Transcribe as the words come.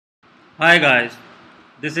Hi guys,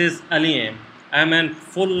 this is Ali. I am a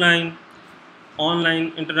full-time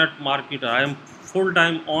online internet marketer. I am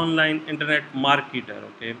full-time online internet marketer,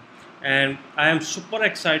 okay? And I am super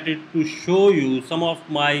excited to show you some of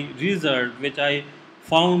my results which I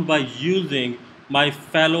found by using my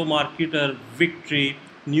fellow marketer Victory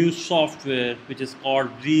new software which is called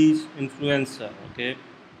Reach Influencer, okay?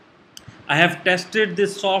 I have tested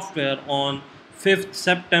this software on 5th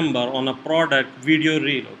September on a product video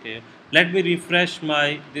reel. Okay, let me refresh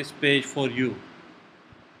my this page for you.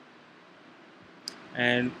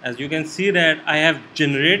 And as you can see that I have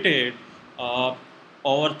generated uh,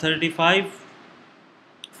 over 35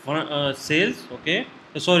 sales. Okay,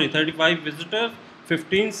 sorry, 35 visitors,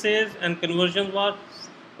 15 sales, and conversions were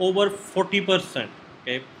over 40%.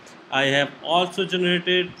 Okay, I have also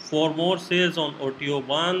generated 4 more sales on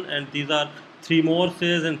OTO1, and these are 3 more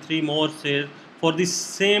sales and 3 more sales for the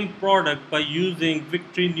same product by using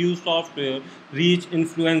Victory New software Reach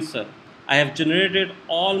Influencer. I have generated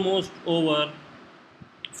almost over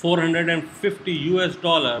 450 US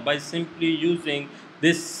dollar by simply using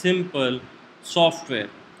this simple software.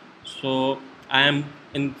 So i am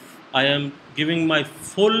in I am giving my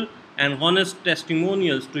full and honest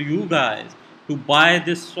testimonials to you guys to buy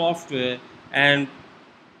this software, and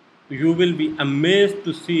you will be amazed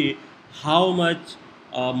to see how much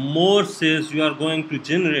more sales you are going to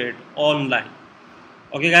generate online.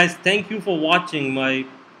 Okay, guys, thank you for watching my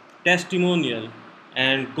testimonial,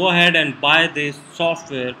 and go ahead and buy this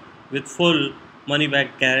software with full money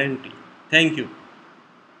back guarantee. Thank you.